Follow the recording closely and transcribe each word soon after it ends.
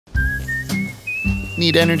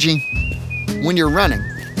Need energy? When you're running,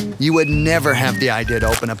 you would never have the idea to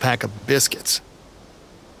open a pack of biscuits.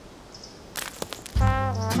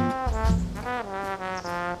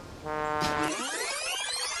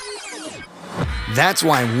 That's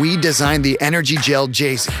why we designed the Energy Gel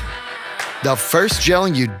Jay-Z, the first gel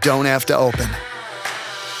you don't have to open.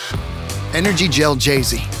 Energy Gel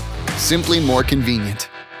Jay-Z, simply more convenient.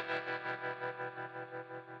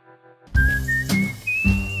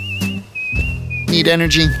 Need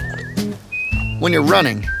energy? When you're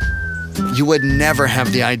running, you would never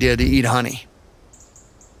have the idea to eat honey.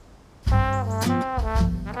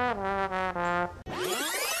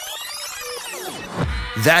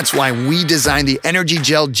 That's why we designed the Energy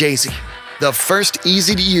Gel Jay-Z, the first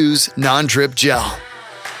easy-to-use, non-drip gel.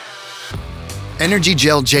 Energy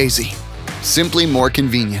Gel Jay-Z, simply more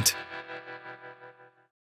convenient.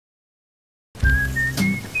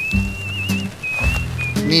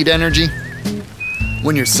 Need energy?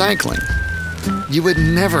 When you're cycling, you would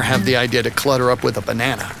never have the idea to clutter up with a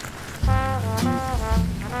banana.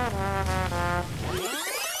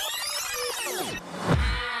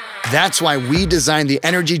 That's why we designed the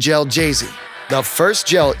Energy Gel Jay-Z, the first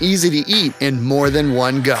gel easy to eat in more than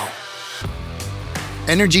one go.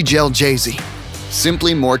 Energy Gel Jay-Z,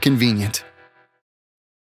 simply more convenient.